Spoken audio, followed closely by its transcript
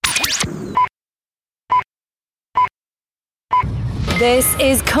This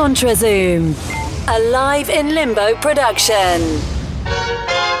is ContraZoom, a Live in Limbo production.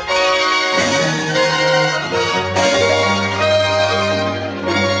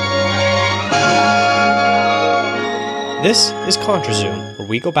 This is ContraZoom, where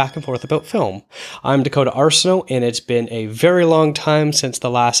we go back and forth about film. I'm Dakota Arsenault, and it's been a very long time since the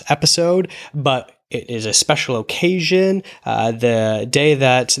last episode, but it is a special occasion. The day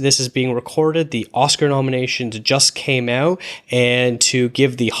that this is being recorded, the Oscar nominations just came out, and to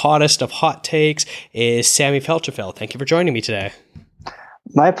give the hottest of hot takes is Sammy Felcherfeld. Thank you for joining me today.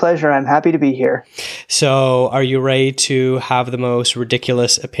 My pleasure. I'm happy to be here. So, are you ready to have the most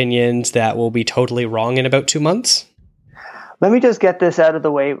ridiculous opinions that will be totally wrong in about 2 months? Let me just get this out of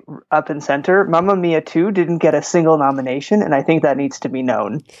the way up and center. Mamma Mia 2 didn't get a single nomination, and I think that needs to be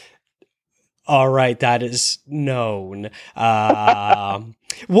known. All right, that is known.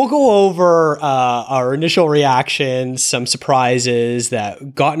 We'll go over our initial reactions, some surprises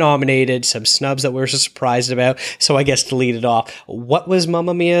that got nominated, some snubs that we were surprised about. So I guess to lead it off, what was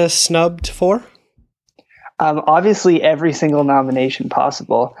Mamma Mia snubbed for? Obviously, every single nomination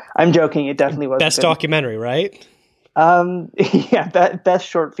possible. I'm joking. It definitely wasn't. Best documentary, right? Yeah, best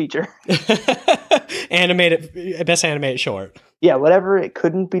short feature. Best animated short. Yeah, whatever it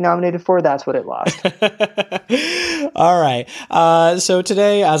couldn't be nominated for, that's what it lost. All right. So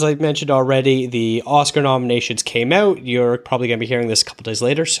today, as I mentioned already, the Oscar nominations came out. You're probably going to be hearing this a couple days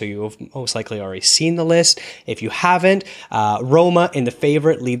later, so you've most likely already seen the list. If you haven't, Roma and The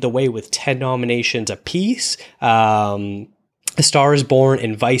Favorite lead the way with 10 nominations apiece. A Star is Born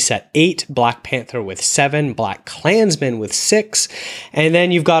and Vice at 8, Black Panther with 7, Black Klansman with 6, and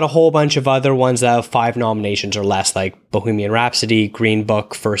then you've got a whole bunch of other ones that have 5 nominations or less, like Bohemian Rhapsody, Green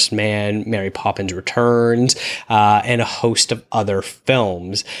Book, First Man, Mary Poppins Returns, and a host of other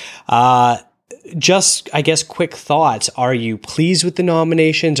films. Just, I guess, quick thoughts. Are you pleased with the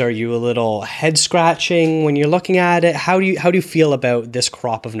nominations? Are you a little head scratching when you're looking at it? How do you feel about this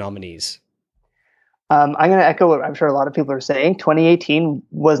crop of nominees? I'm going to echo what I'm sure a lot of people are saying. 2018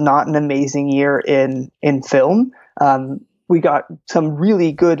 was not an amazing year in film. We got some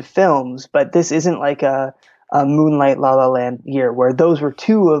really good films, but this isn't like a Moonlight, La La Land year where those were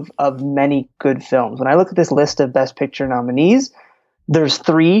two of many good films. When I look at this list of Best Picture nominees, there's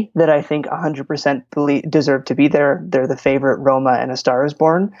 3 that I think 100% deserve to be there. They're The Favorite, Roma, and A Star is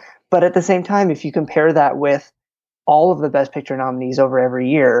Born. But at the same time, if you compare that with all of the Best Picture nominees over every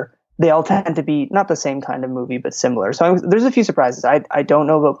year, they all tend to be not the same kind of movie, but similar. So there's a few surprises. I don't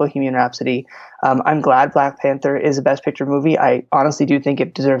know about Bohemian Rhapsody. I'm glad Black Panther is a Best Picture movie. I honestly do think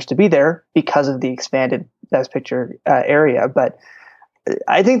it deserves to be there because of the expanded Best Picture area. But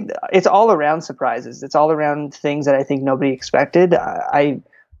I think it's all around surprises. It's all around things that I think nobody expected.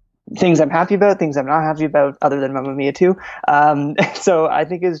 Things I'm happy about, things I'm not happy about, other than Mamma Mia 2. So I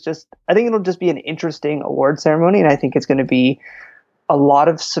think it'll just be an interesting award ceremony, and I think it's going to be a lot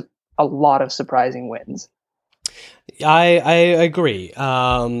of surprising wins. I agree.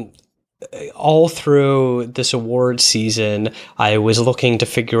 All through this award season, I was looking to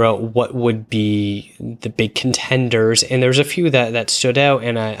figure out what would be the big contenders, and there's a few that stood out,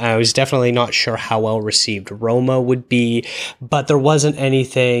 and I was definitely not sure how well received Roma would be, but there wasn't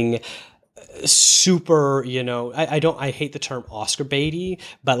anything super, I hate the term Oscar baity,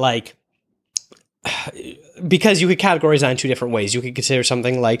 but like, because you could categorize that in 2 different ways. You could consider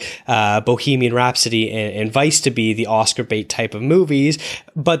something like Bohemian Rhapsody and Vice to be the Oscar bait type of movies,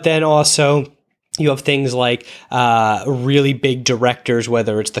 but then also you have things like really big directors,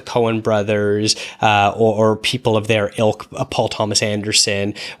 whether it's the Coen brothers or people of their ilk, Paul Thomas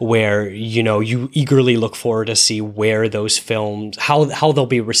Anderson, where, you eagerly look forward to see where those films, how they'll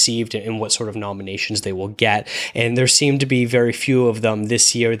be received and what sort of nominations they will get. And there seemed to be very few of them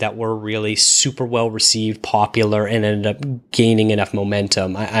this year that were really super well received, popular, and ended up gaining enough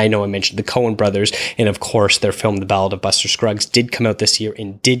momentum. I know I mentioned the Coen brothers, and of course their film, The Ballad of Buster Scruggs, did come out this year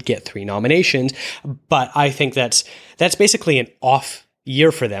and did get 3 nominations. But I think that's basically an off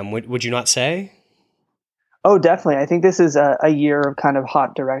year for them. Would you not say? Oh, definitely. I think this is a year of kind of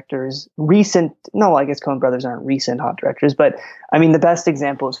hot directors. I guess Coen brothers aren't recent hot directors, but I mean, the best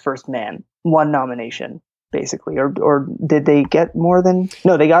example is First Man, 1 nomination basically, or did they get more than?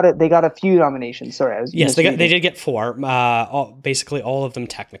 No, they got it. They got a few nominations. Sorry, they did get 4. Basically, all of them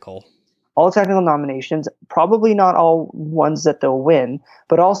technical. All technical nominations, probably not all ones that they'll win,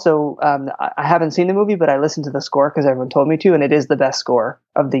 but also I haven't seen the movie, but I listened to the score because everyone told me to, and it is the best score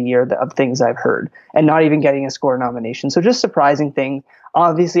of the year of things I've heard, and not even getting a score nomination. So just surprising thing.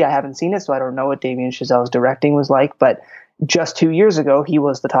 Obviously, I haven't seen it, so I don't know what Damien Chazelle's directing was like, but just 2 years ago, he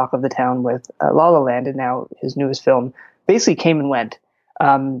was the talk of the town with La La Land, and now his newest film basically came and went.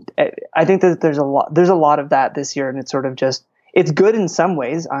 I think that there's a lot of that this year, and it's sort of just, it's good in some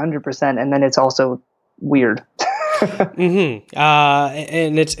ways, 100%, and then it's also weird. And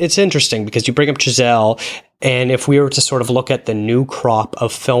it's interesting because you bring up Giselle, and if we were to sort of look at the new crop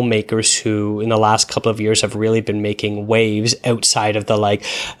of filmmakers who in the last couple of years have really been making waves outside of the like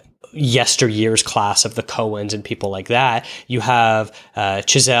yesteryear's class of the Coens and people like that, you have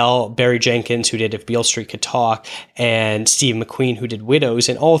Giselle, Barry Jenkins, who did If Beale Street Could Talk, and Steve McQueen, who did Widows,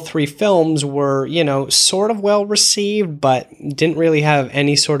 and all three films were, you know, sort of well received, but didn't really have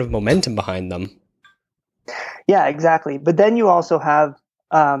any sort of momentum behind them. Yeah, exactly. But then you also have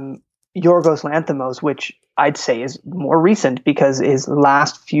Yorgos Lanthimos, which I'd say is more recent because his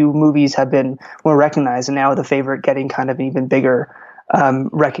last few movies have been more recognized, and now The Favorite getting kind of even bigger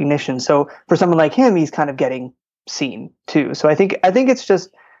recognition. So for someone like him, he's kind of getting seen too. So I think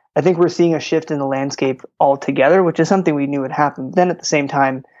we're seeing a shift in the landscape altogether, which is something we knew would happen. But then at the same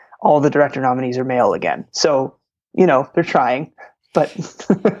time, all the director nominees are male again. So, you know, they're trying, but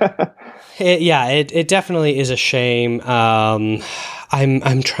it definitely is a shame. I'm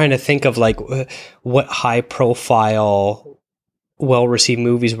trying to think of like what high profile, well-received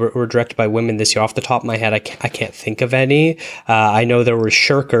movies were directed by women this year. Off the top of my head, I can't think of any. I know there was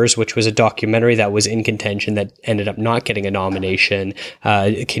Shirkers, which was a documentary that was in contention that ended up not getting a nomination.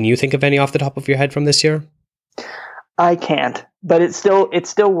 Can you think of any off the top of your head from this year? I can't, but it's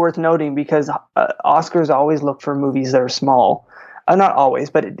still worth noting because Oscars always look for movies that are small. Not always,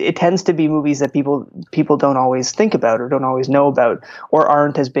 but it tends to be movies that people don't always think about or don't always know about or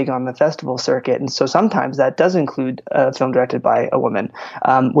aren't as big on the festival circuit. And so sometimes that does include a film directed by a woman,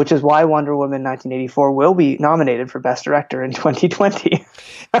 which is why Wonder Woman 1984 will be nominated for Best Director in 2020.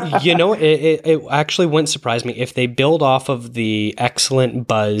 You know, it actually wouldn't surprise me if they build off of the excellent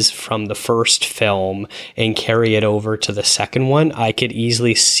buzz from the first film and carry it over to the second one. I could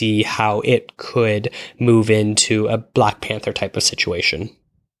easily see how it could move into a Black Panther type of situation.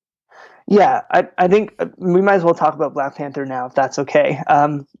 Yeah, I think we might as well talk about Black Panther now, if that's okay.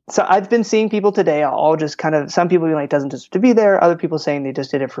 So I've been seeing people today, all just kind of, some people being like, doesn't deserve to be there, other people saying they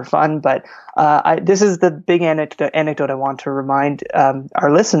just did it for fun. But this is the big anecdote I want to remind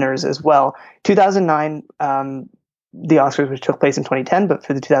our listeners as well. 2009, the Oscars, which took place in 2010, but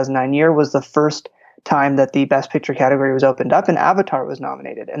for the 2009 year, was the first time that the Best Picture category was opened up, and Avatar was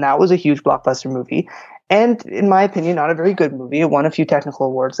nominated. And that was a huge blockbuster movie. And in my opinion, not a very good movie. It won a few technical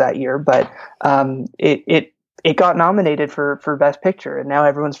awards that year, but it got nominated for Best Picture. And now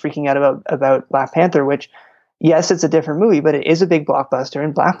everyone's freaking out about Black Panther, which, yes, it's a different movie, but it is a big blockbuster.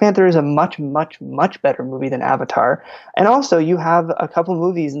 And Black Panther is a much, much, much better movie than Avatar. And also, you have a couple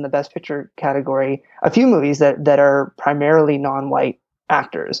movies in the Best Picture category, a few movies that are primarily non-white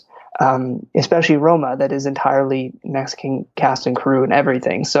actors. Especially Roma, that is entirely Mexican cast and crew and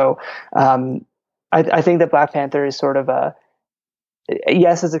everything. So I think that Black Panther is sort of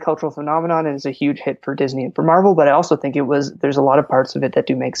yes, it's a cultural phenomenon and it's a huge hit for Disney and for Marvel, but I also think there's a lot of parts of it that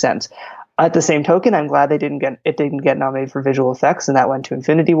do make sense. At the same token, I'm glad it didn't get nominated for visual effects, and that went to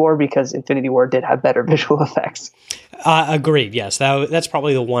Infinity War because Infinity War did have better visual effects. Agreed. Yes, that's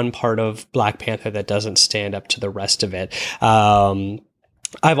probably the one part of Black Panther that doesn't stand up to the rest of it.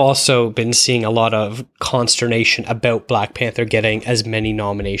 I've also been seeing a lot of consternation about Black Panther getting as many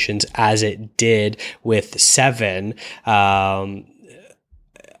nominations as it did with 7.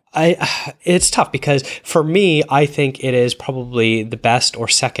 It's tough because for me, I think it is probably the best or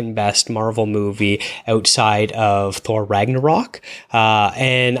second best Marvel movie outside of Thor Ragnarok.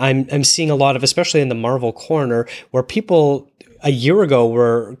 And I'm seeing a lot of, especially in the Marvel corner, where people a year ago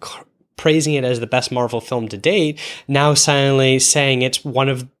were praising it as the best Marvel film to date, now silently saying it's one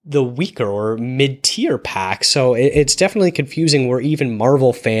of the weaker or mid-tier packs. So it's definitely confusing where even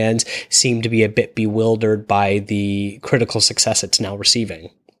Marvel fans seem to be a bit bewildered by the critical success it's now receiving.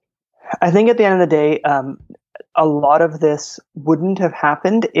 I think at the end of the day, a lot of this wouldn't have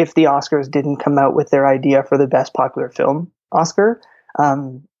happened if the Oscars didn't come out with their idea for the best popular film Oscar.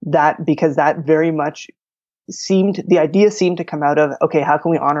 Because that very much the idea seemed to come out of, okay, how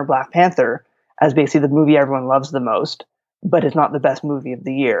can we honor Black Panther as basically the movie everyone loves the most, but it's not the best movie of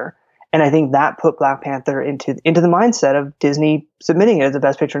the year. And I think that put Black Panther into the mindset of Disney submitting it as a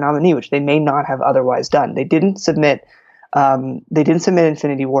Best Picture nominee, which they may not have otherwise done. They didn't submit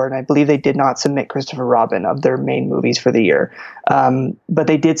Infinity War, and I believe they did not submit Christopher Robin of their main movies for the year. But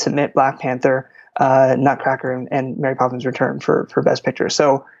they did submit Black Panther, Nutcracker, and Mary Poppins Return for Best Picture.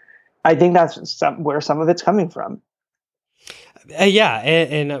 So I think that's where some of it's coming from.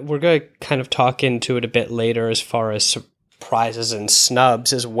 And we're going to kind of talk into it a bit later as far as prizes and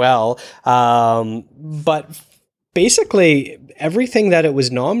snubs as well. But basically, everything that it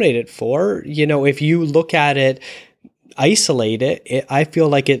was nominated for, if you look at it, isolate it, I feel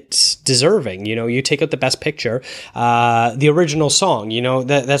like it's deserving. You take out the best picture, the original song,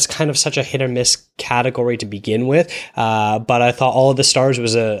 that's kind of such a hit or miss category to begin with. But I thought All of the Stars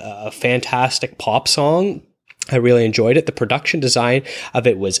was a fantastic pop song. I really enjoyed it. The production design of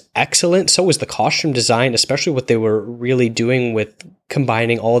it was excellent. So was the costume design, especially what they were really doing with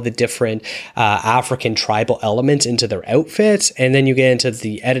combining all the different African tribal elements into their outfits. And then you get into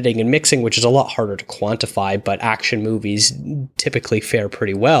the editing and mixing, which is a lot harder to quantify, but action movies typically fare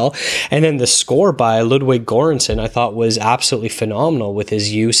pretty well. And then the score by Ludwig Göransson, I thought was absolutely phenomenal with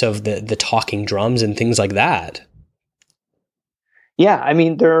his use of the talking drums and things like that. Yeah, I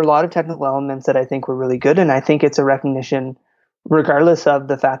mean, there are a lot of technical elements that I think were really good, and I think it's a recognition, regardless of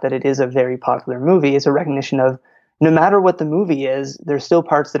the fact that it is a very popular movie, it's a recognition of no matter what the movie is, there's still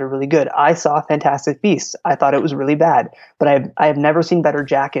parts that are really good. I saw Fantastic Beasts. I thought it was really bad, but I have never seen better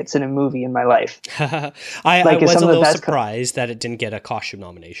jackets in a movie in my life. I was a little surprised that it didn't get a costume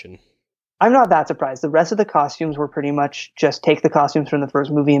nomination. I'm not that surprised. The rest of the costumes were pretty much just take the costumes from the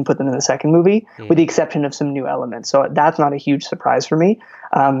first movie and put them in the second movie, with the exception of some new elements. So that's not a huge surprise for me.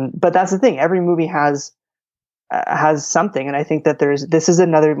 But that's the thing. Every movie has something, and I think that this is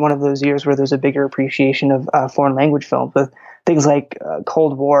another one of those years where there's a bigger appreciation of foreign language films, with things like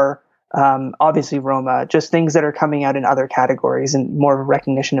Cold War, obviously Roma, just things that are coming out in other categories, and more of a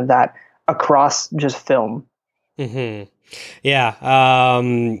recognition of that across just film. Mm-hmm. Yeah.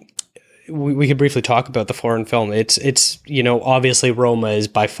 We could briefly talk about the foreign film. It's obviously Roma is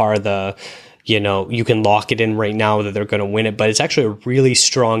by far the, you can lock it in right now that they're going to win it, but it's actually a really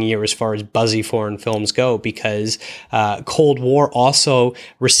strong year as far as buzzy foreign films go, because Cold War also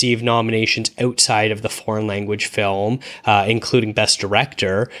received nominations outside of the foreign language film, including Best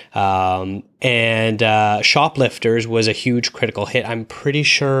Director, and Shoplifters was a huge critical hit. I'm pretty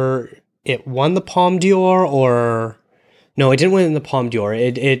sure it won the Palme d'Or, or no, it didn't win the Palme d'Or.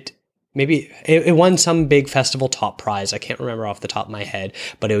 Maybe it won some big festival top prize. I can't remember off the top of my head,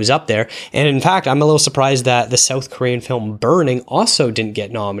 but it was up there. And in fact, I'm a little surprised that the South Korean film Burning also didn't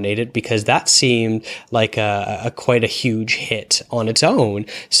get nominated, because that seemed like a quite a huge hit on its own.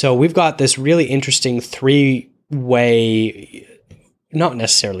 So we've got this really interesting three-way, not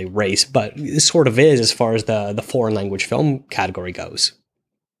necessarily race, but it sort of is as far as the foreign language film category goes.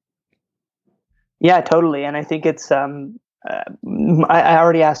 Yeah, totally. And I think it's I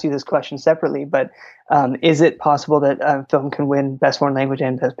already asked you this question separately, but is it possible that a film can win Best Foreign Language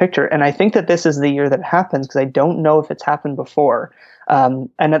and Best Picture? And I think that this is the year that it happens, because I don't know if it's happened before. And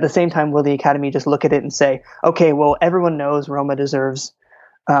at the same time, will the Academy just look at it and say, okay, well, everyone knows Roma deserves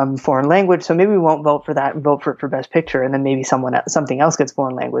foreign language, so maybe we won't vote for that and vote for Best Picture, and then maybe something else gets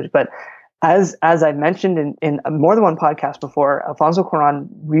foreign language. But as I've mentioned in more than one podcast before, Alfonso Cuarón,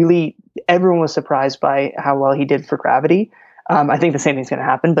 really, everyone was surprised by how well he did for Gravity. I think the same thing's going to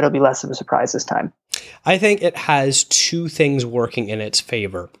happen, but it'll be less of a surprise this time. I think it has two things working in its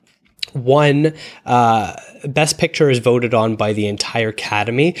favor. One, Best Picture is voted on by the entire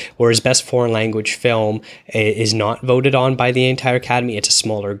Academy, whereas Best Foreign Language Film is not voted on by the entire Academy. It's a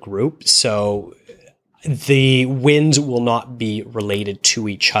smaller group, so the wins will not be related to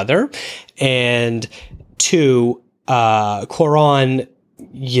each other. And two, Cuarón,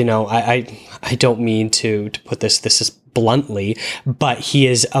 I don't mean to put this as bluntly, but he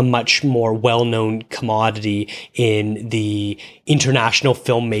is a much more well-known commodity in the international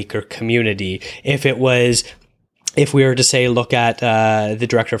filmmaker community. If we were to say, look at the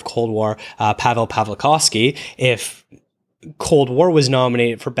director of Cold War, Paweł Pawlikowski, if Cold War was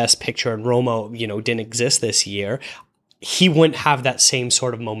nominated for Best Picture and Roma, didn't exist this year, he wouldn't have that same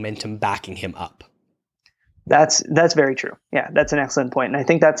sort of momentum backing him up. That's very true. Yeah, that's an excellent point. And I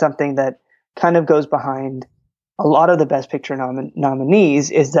think that's something that kind of goes behind a lot of the Best Picture nominees,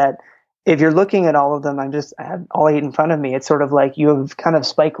 is that if you're looking at all of them, I have all 8 in front of me. It's sort of like you have kind of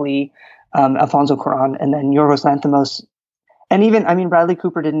Spike Lee, Alfonso Cuarón, and then Yorgos Lanthimos. And even, Bradley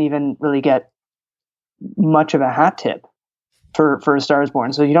Cooper didn't even really get much of a hat tip for A Star Is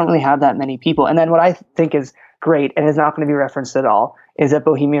Born. So you don't really have that many people. And then what I think is great, and is not going to be referenced at all, is that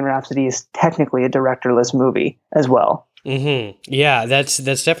Bohemian Rhapsody is technically a directorless movie as well. Mm-hmm. Yeah, that's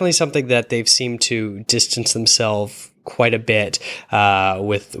definitely something that they've seemed to distance themselves quite a bit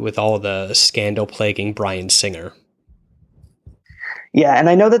with all the scandal plaguing Bryan Singer. Yeah, and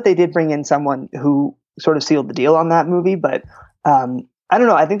I know that they did bring in someone who sort of sealed the deal on that movie, but I don't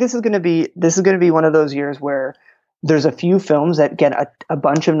know. I think this is going to be one of those years where there's a few films that get a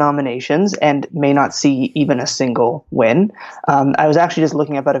bunch of nominations and may not see even a single win. I was actually just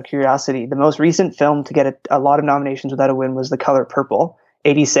looking up out of curiosity. The most recent film to get a lot of nominations without a win was The Color Purple,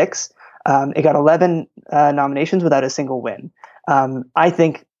 86. It got 11 nominations without a single win. I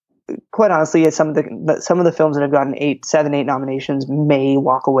think, quite honestly, some of the films that have gotten 8 nominations may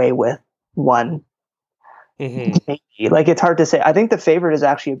walk away with one. Mm-hmm. Maybe. Like, it's hard to say. I think The Favorite is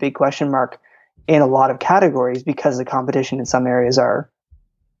actually a big question mark in a lot of categories because the competition in some areas are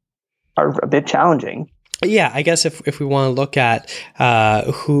a bit challenging. Yeah, I guess if we want to look at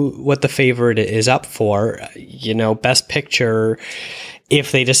what The Favorite is up for, Best Picture,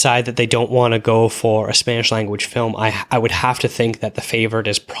 if they decide that they don't want to go for a Spanish language film, I would have to think that The Favorite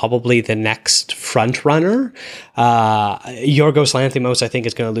is probably the next front runner. Yorgos Lanthimos, I think,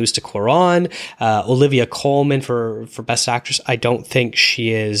 is going to lose to Cuarón. Olivia Colman for Best Actress, I don't think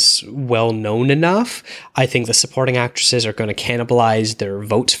she is well known enough. I think the supporting actresses are going to cannibalize their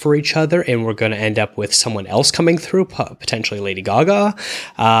votes for each other, and we're going to end up with someone else coming through, potentially Lady Gaga.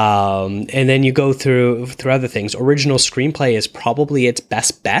 And then you go through other things. Original screenplay is probably its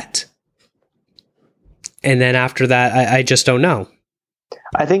best bet. And then after that, I just don't know.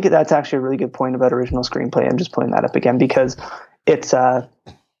 I think that's actually a really good point about original screenplay. I'm just pulling that up again because it's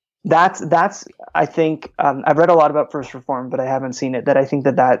that's I think I've read a lot about First Reform, but I haven't seen it. That I think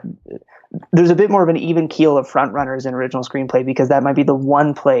that there's a bit more of an even keel of front runners in original screenplay because that might be the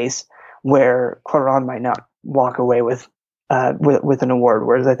one place where Cuarón might not walk away with an award.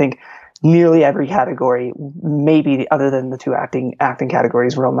 Whereas I think nearly every category, maybe other than the two acting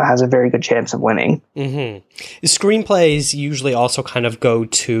categories, Roma has a very good chance of winning. Mm-hmm. Screenplays usually also kind of go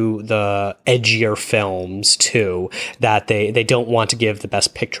to the edgier films too, that they don't want to give the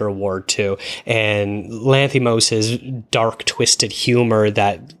Best Picture award to. And Lanthimos's dark, twisted humor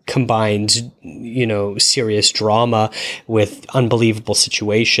that combines, serious drama with unbelievable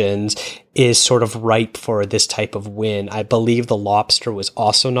situations is sort of ripe for this type of win. I believe The Lobster was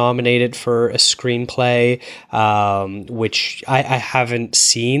also nominated for a screenplay, which I haven't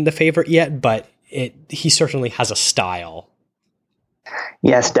seen The Favorite yet, but he certainly has a style.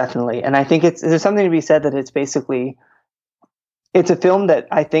 Yes, definitely. And I think there's something to be said that it's a film that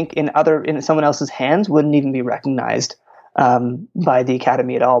I think in someone else's hands wouldn't even be recognized by the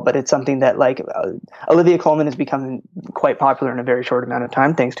Academy at all, but it's something that Olivia Colman has become quite popular in a very short amount of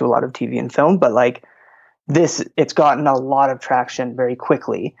time thanks to a lot of TV and film, but it's gotten a lot of traction very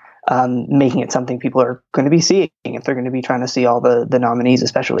quickly, making it something people are going to be seeing if they're going to be trying to see all the nominees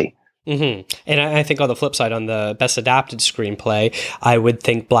especially. Mm-hmm. And I think on the flip side, on the Best Adapted Screenplay, I would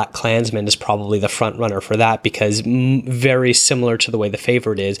think BlacKkKlansman is probably the front runner for that because very similar to the way The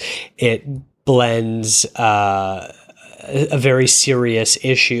Favorite is, it blends a very serious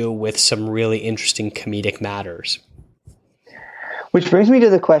issue with some really interesting comedic matters. Which brings me to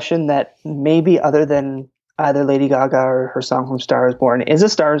the question that maybe other than either Lady Gaga or her song from Star is Born, is A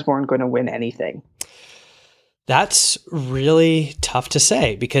Star is Born going to win anything? That's really tough to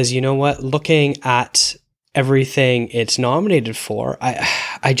say because you know what? Looking at everything it's nominated for,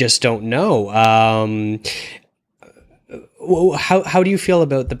 I just don't know. How do you feel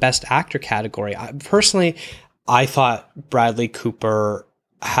about the Best Actor category? Personally, I thought Bradley Cooper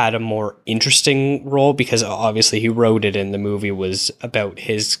had a more interesting role because obviously he wrote it and the movie was about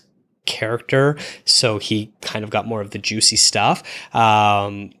his character, so he kind of got more of the juicy stuff.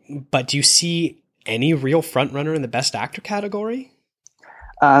 But do you see any real front runner in the Best Actor category?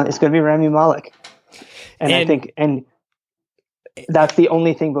 It's going to be Rami Malek, and I think that's the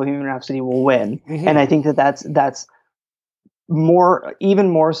only thing Bohemian Rhapsody will win. Mm-hmm. And I think that's even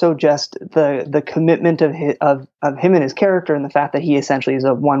more so just the commitment of him and his character, and the fact that he essentially is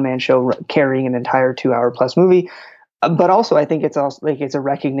a one-man show carrying an entire 2-hour plus movie. But also, I think it's also it's a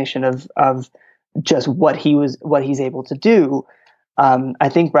recognition of just what he's able to do. I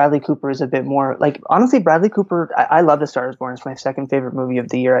think Bradley Cooper is a bit more honestly, Bradley Cooper, I love A Star is Born. It's my second favorite movie of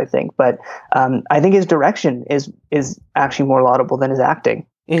the year, I think. But I think his direction is actually more laudable than his acting.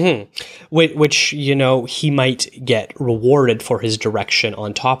 Mm-hmm. Which, he might get rewarded for his direction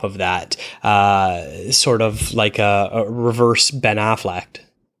on top of that, sort of like a reverse Ben Affleck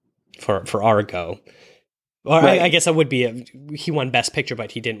for Argo. Or right. I guess that would be he won Best Picture,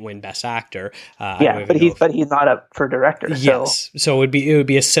 but he didn't win Best Actor. But he's not up for director. Yes, so it would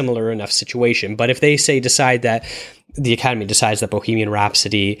be a similar enough situation. But if they decide that the Academy decides that Bohemian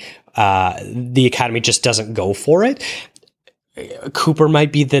Rhapsody, the Academy just doesn't go for it, Cooper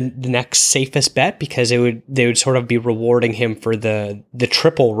might be the next safest bet, because they would sort of be rewarding him for the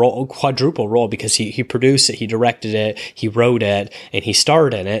triple role, quadruple role, because he produced it, he directed it, he wrote it, and he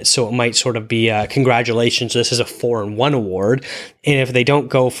starred in it. So it might sort of be congratulations, this is a 4-in-1 award. And if they don't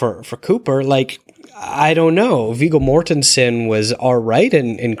go for Cooper, like, I don't know, Viggo Mortensen was all right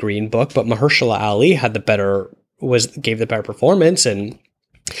in Green Book, but Mahershala Ali gave the better performance, and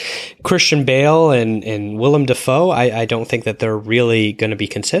Christian Bale and Willem Dafoe, I don't think that they're really going to be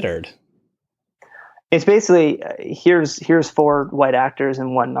considered. It's basically here's 4 white actors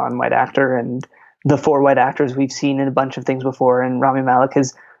and 1 non-white actor, and the 4 white actors we've seen in a bunch of things before. And Rami Malek,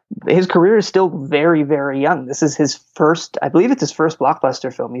 his career is still very, very young. This is his first, I believe it's his first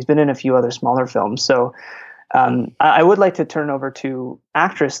blockbuster film. He's been in a few other smaller films. So I would like to turn over to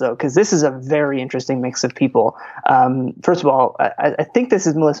actress, though, because this is a very interesting mix of people. First of all, I think this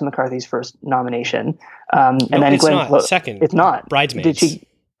is Melissa McCarthy's first nomination. And then it's Glenn not. Second. It's not. Bridesmaids. Did she?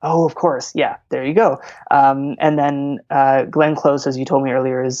 Oh, of course. Yeah, there you go. And then Glenn Close, as you told me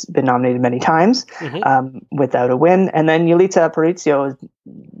earlier, has been nominated many times without a win. And then Yalitza Aparicio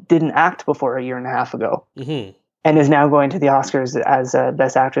didn't act before a year and a half ago. Mm-hmm. And is now going to the Oscars as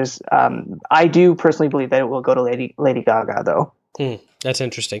Best Actress. I do personally believe that it will go to Lady Gaga, though. That's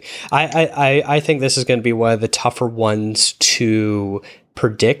interesting. I think this is going to be one of the tougher ones to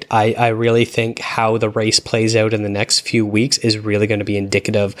predict. I really think how the race plays out in the next few weeks is really going to be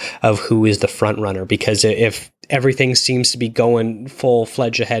indicative of who is the front runner, because if everything seems to be going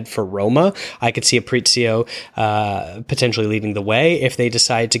full-fledged ahead for Roma, I could see Aparicio potentially leading the way. If they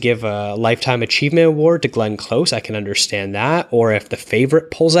decide to give a Lifetime Achievement Award to Glenn Close, I can understand that. Or if The Favorite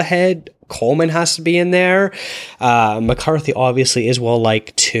pulls ahead, Coleman has to be in there. McCarthy obviously is well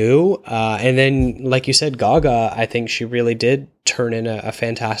liked too. And then, like you said, Gaga, I think she really did turn in a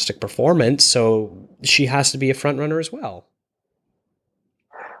fantastic performance. So she has to be a front runner as well.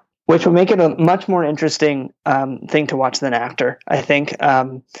 Which will make it a much more interesting thing to watch than actor, I think.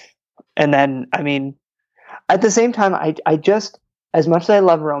 And then, I mean, at the same time, I just, as much as I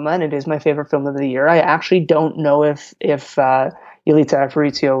love Roma and it is my favorite film of the year, I actually don't know if Yalitza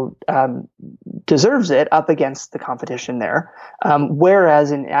Aparicio deserves it up against the competition there.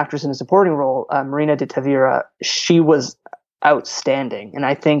 Whereas in actress in a supporting role, Marina de Tavira, she was outstanding. And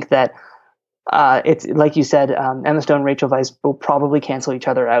I think that it's like you said, Emma Stone, Rachel Weisz will probably cancel each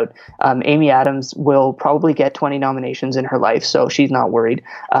other out. Amy Adams will probably get 20 nominations in her life, so she's not worried.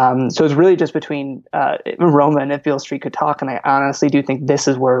 So it's really just between Roma and If Beale Street Could Talk, and I honestly do think this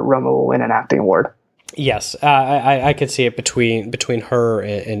is where Roma will win an acting award. Yes, I could see it between her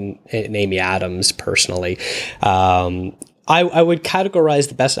and Amy Adams personally. I would categorize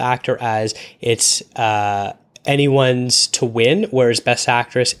the Best Actor as it's anyone's to win, whereas Best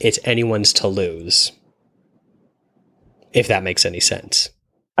Actress, it's anyone's to lose. If that makes any sense.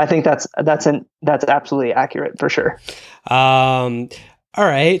 I think that's absolutely accurate for sure. All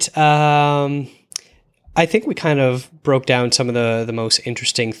right. I think we kind of broke down some of the most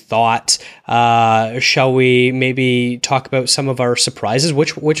interesting thoughts. Shall we maybe talk about some of our surprises?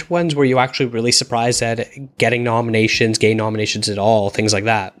 Which ones were you actually really surprised at getting nominations, getting nominations at all, things like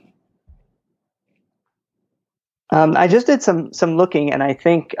that? I just did some looking, and I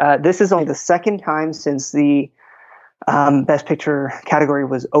think this is only the second time since the Best Picture category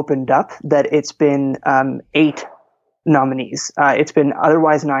was opened up that it's been 8 nominees. It's been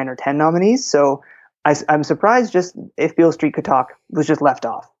otherwise 9 or 10 nominees. So I'm surprised just If Beale Street Could Talk was just left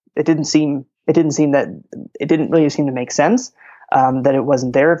off. It didn't really seem to make sense that it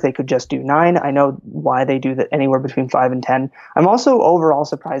wasn't there if they could just do 9. I know why they do that anywhere between 5 and 10. I'm also overall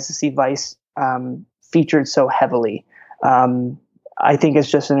surprised to see Weisz featured so heavily. I think it's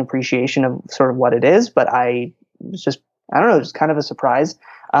just an appreciation of sort of what it is, but I don't know, just kind of a surprise.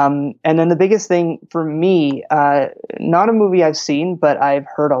 And then the biggest thing for me, not a movie I've seen, but I've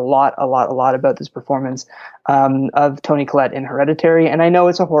heard a lot about this performance of Toni Collette in Hereditary. And I know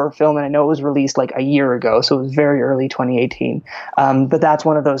it's a horror film, and I know it was released like a year ago, so it was very early 2018. But that's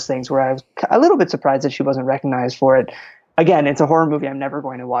one of those things where I was a little bit surprised that she wasn't recognized for it. Again, it's a horror movie. I'm never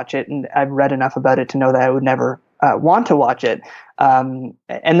going to watch it, and I've read enough about it to know that I would never want to watch it. And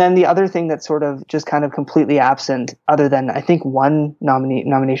then the other thing that's sort of just kind of completely absent, other than I think one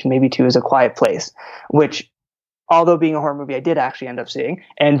nomination, maybe 2, is A Quiet Place, which, although being a horror movie, I did actually end up seeing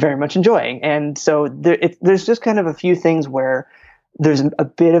and very much enjoying. And so there's just kind of a few things where there's a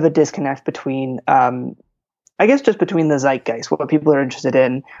bit of a disconnect between I guess just between the zeitgeist, what people are interested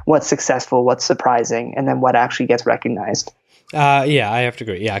in, what's successful, what's surprising, and then what actually gets recognized. Yeah, I have to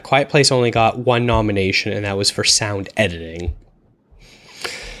agree. Yeah, Quiet Place only got 1 nomination, and that was for sound editing.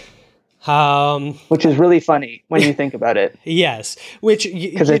 which is really funny when you think about it. Yes, which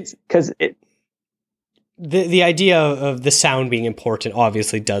because the idea of the sound being important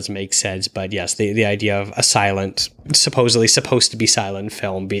obviously does make sense, but yes, the idea of a silent, supposedly supposed to be silent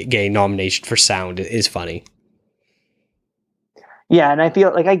film getting nominated for sound is funny. Yeah, and I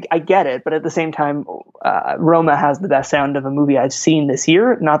feel like I get it, but at the same time, Roma has the best sound of a movie I've seen this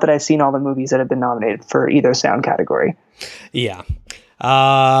year. Not that I've seen all the movies that have been nominated for either sound category. Yeah.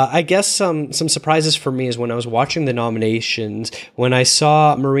 I guess some surprises for me is when I was watching the nominations, when I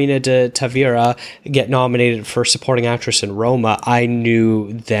saw Marina de Tavira get nominated for supporting actress in Roma, I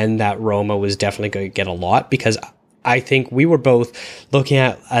knew then that Roma was definitely going to get a lot, because I think we were both looking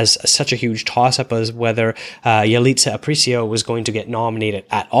at as such a huge toss-up as whether Yalitza Aparicio was going to get nominated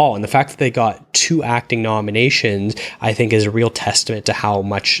at all. And the fact that they got 2 acting nominations, I think, is a real testament to how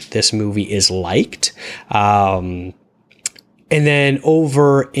much this movie is liked. And then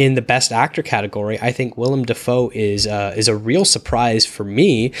over in the Best Actor category, I think Willem Dafoe is a real surprise for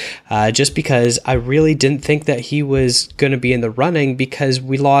me, just because I really didn't think that he was going to be in the running, because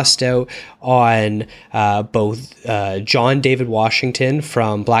we lost out on both John David Washington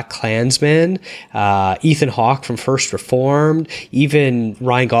from BlacKkKlansman, Ethan Hawke from First Reformed, even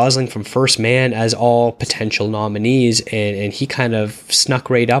Ryan Gosling from First Man as all potential nominees, and he kind of snuck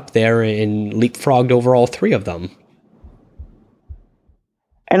right up there and leapfrogged over all 3 of them.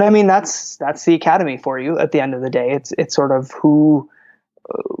 And I mean, that's the Academy for you. At the end of the day, it's sort of who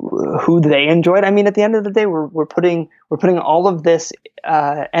they enjoyed. I mean, at the end of the day, we're putting all of this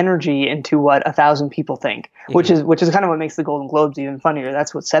energy into what 1,000 people think, which is kind of what makes the Golden Globes even funnier.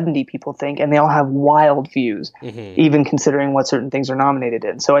 That's what 70 people think, and they all have wild views, even considering what certain things are nominated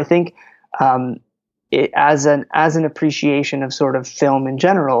in. So I think as an appreciation of sort of film in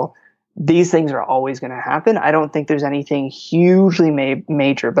general, these things are always going to happen. I don't think there's anything hugely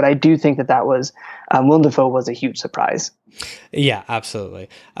major, but I do think that was Willem Dafoe was a huge surprise. Yeah, absolutely.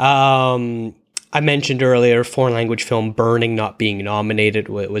 I mentioned earlier, foreign language film Burning not being nominated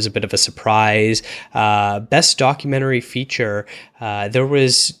was a bit of a surprise. Best documentary feature, there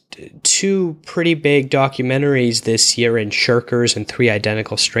was 2 pretty big documentaries this year in Shirkers and 3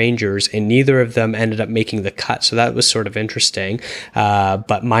 Identical Strangers, and neither of them ended up making the cut, so that was sort of interesting.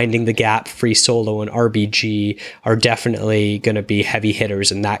 But Minding the Gap, Free Solo, and RBG are definitely going to be heavy hitters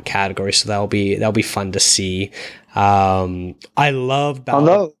in that category, so that'll be fun to see. I love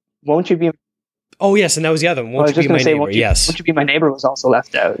Although, Won't You Be... Oh, yes, and that was the other one. Won't You Be My Neighbor? Yes. Won't You Be My Neighbor was also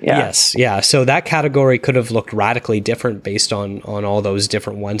left out. Yeah. Yes, yeah. So that category could have looked radically different based on all those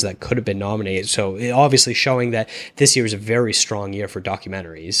different ones that could have been nominated. So obviously showing that this year is a very strong year for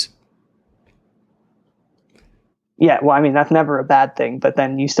documentaries. Yeah, well, I mean, that's never a bad thing, but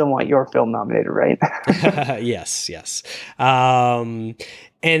then you still want your film nominated, right? Yes. And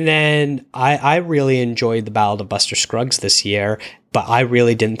then I really enjoyed The Ballad of Buster Scruggs this year, but I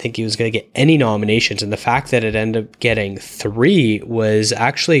really didn't think he was going to get any nominations. And the fact that it ended up getting 3 was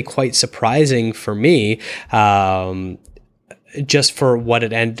actually quite surprising for me. Just for what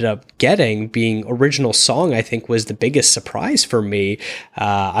it ended up getting, being original song, I think was the biggest surprise for me.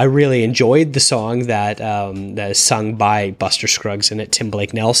 I really enjoyed the song that is sung by Buster Scruggs and Tim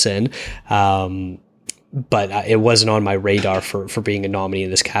Blake Nelson. But it wasn't on my radar for being a nominee in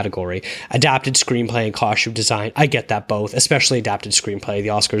this category. Adapted screenplay and costume design, I get that both, especially adapted screenplay. The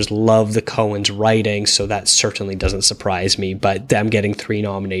Oscars love the Coens writing, so that certainly doesn't surprise me, but them getting 3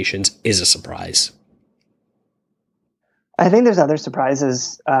 nominations is a surprise. I think there's other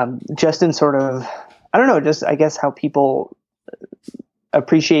surprises, just in sort of, I don't know, just I guess how people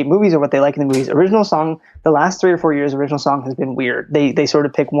appreciate movies or what they like in the movies. Original song, the last 3 or 4 years, original song has been weird. They sort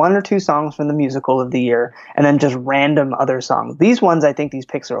of pick 1 or 2 songs from the musical of the year and then just random other songs. These ones, I think these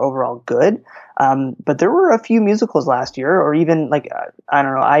picks are overall good. But there were a few musicals last year, or even like, I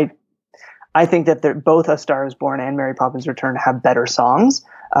don't know, I think that both A Star Is Born and Mary Poppins Return have better songs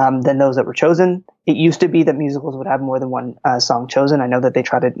than those that were chosen. It used to be that musicals would have more than one song chosen. I know that they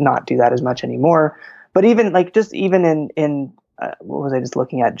try to not do that as much anymore. But even like just even in what was I just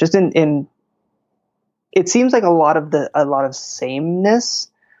looking at? Just in it seems like a lot of sameness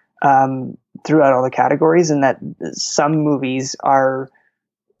throughout all the categories, and that some movies are.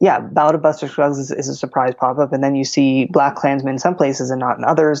 Yeah, Ballad of Buster Scruggs is a surprise pop-up, and then you see BlacKkKlansman in some places and not in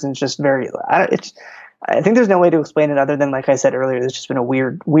others, and it's just very. I think there's no way to explain it other than, like I said earlier, it's just been a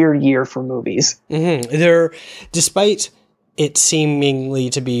weird year for movies. Mm-hmm. Despite it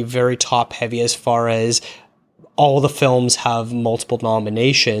seemingly to be very top-heavy as far as all the films have multiple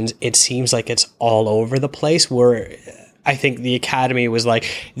nominations, it seems like it's all over the place. Where I think the Academy was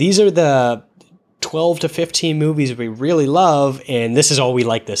like, these are the 12 to 15 movies we really love, and this is all we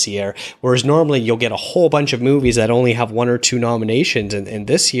like this year. Whereas normally you'll get a whole bunch of movies that only have 1 or 2 nominations, and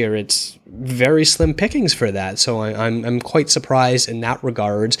this year it's very slim pickings for that. So I'm quite surprised in that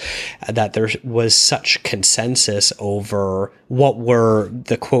regards that there was such consensus over what were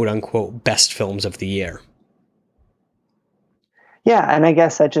the quote unquote best films of the year. Yeah, and I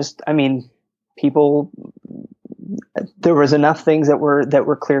guess people, there was enough things that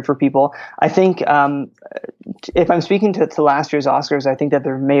were clear for people. I think if I'm speaking to last year's Oscars, I think that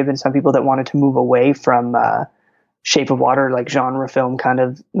there may have been some people that wanted to move away from Shape of Water, like genre film, kind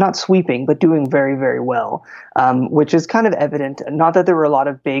of not sweeping, but doing very, very well, which is kind of evident. Not that there were a lot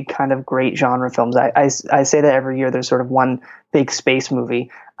of big kind of great genre films. I say that every year there's sort of one big space movie.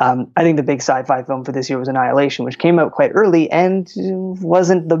 I think the big sci-fi film for this year was Annihilation, which came out quite early and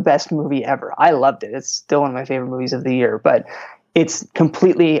wasn't the best movie ever. I loved it. It's still one of my favorite movies of the year, but it's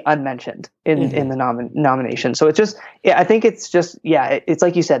completely unmentioned in the nomination. So it's just, I think it's just, it's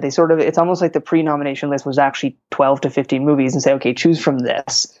like you said, it's almost like the pre-nomination list was actually 12 to 15 movies and say, okay, choose from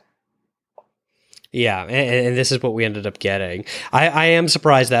this. Yeah, and this is what we ended up getting. I am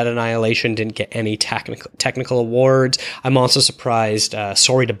surprised that Annihilation didn't get any technical awards. I'm also surprised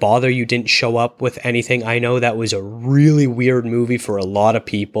Sorry to Bother You didn't show up with anything. I know that was a really weird movie for a lot of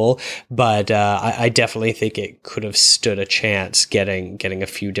people, but I definitely think it could have stood a chance getting a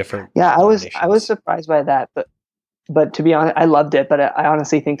few different. Yeah, I was surprised by that, but to be honest, I loved it, but I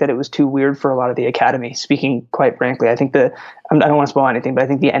honestly think that it was too weird for a lot of the Academy. Speaking quite frankly, I think I don't want to spoil anything, but I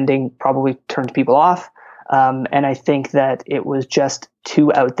think the ending probably turned people off. And I think that it was just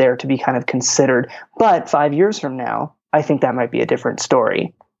too out there to be kind of considered. But 5 years from now, I think that might be a different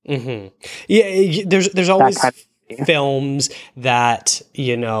story. Mm-hmm. Yeah, there's always films that,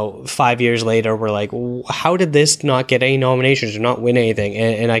 5 years later we're like, how did this not get any nominations or not win anything?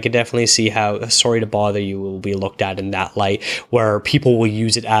 And I could definitely see how Sorry to Bother You will be looked at in that light, where people will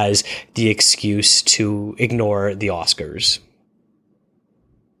use it as the excuse to ignore the Oscars.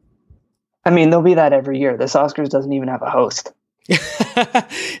 I mean, there'll be that every year. This Oscars doesn't even have a host.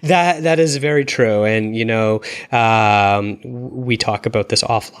 That is very true, and we talk about this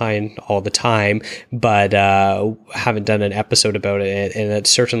offline all the time, but haven't done an episode about it, and it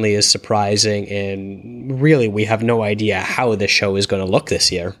certainly is surprising. And really, we have no idea how the show is going to look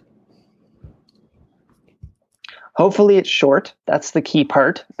this year. Hopefully, it's short. That's the key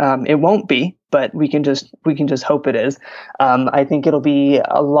part. It won't be, but we can just hope it is. I think it'll be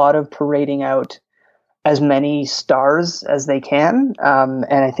a lot of parading out as many stars as they can.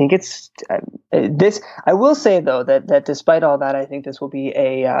 And I think it's this. I will say though that despite all that, I think this will be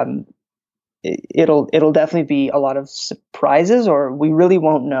it'll definitely be a lot of surprises, or we really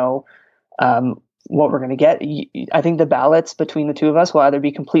won't know what we're going to get. I think the ballots between the two of us will either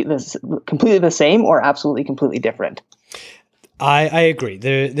be completely the same or absolutely completely different. I agree.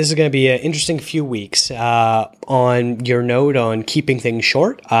 This is going to be an interesting few weeks. On your note on keeping things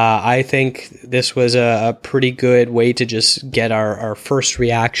short, I think this was a pretty good way to just get our first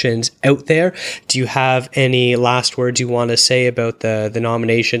reactions out there. Do you have any last words you want to say about the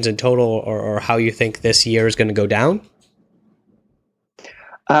nominations in total, or how you think this year is going to go down?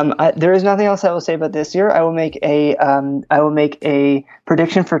 There is nothing else I will say about this year. I will make a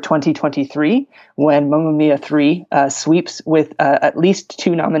prediction for 2023 when Mamma Mia 3 sweeps with at least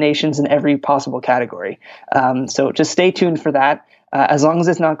 2 nominations in every possible category. So just stay tuned for that. As long as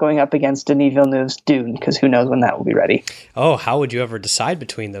it's not going up against Denis Villeneuve's Dune, because who knows when that will be ready. Oh, how would you ever decide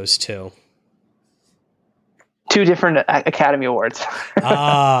between those two? 2 different Academy Awards.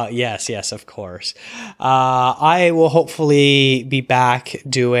 Yes, of course. I will hopefully be back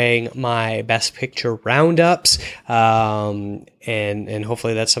doing my Best Picture roundups, and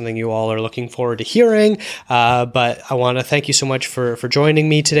hopefully that's something you all are looking forward to hearing. But I want to thank you so much for joining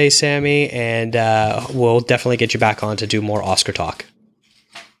me today, Sammy, and we'll definitely get you back on to do more Oscar talk.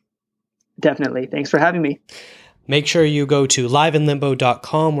 Definitely. Thanks for having me. Make sure you go to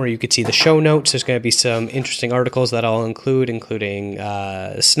liveinlimbo.com where you can see the show notes. There's going to be some interesting articles that I'll include, including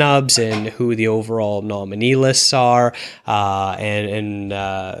snubs and who the overall nominee lists are. And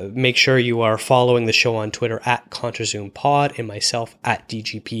make sure you are following the show on Twitter at ContraZoomPod and myself at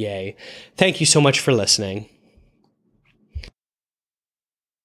DGPA. Thank you so much for listening.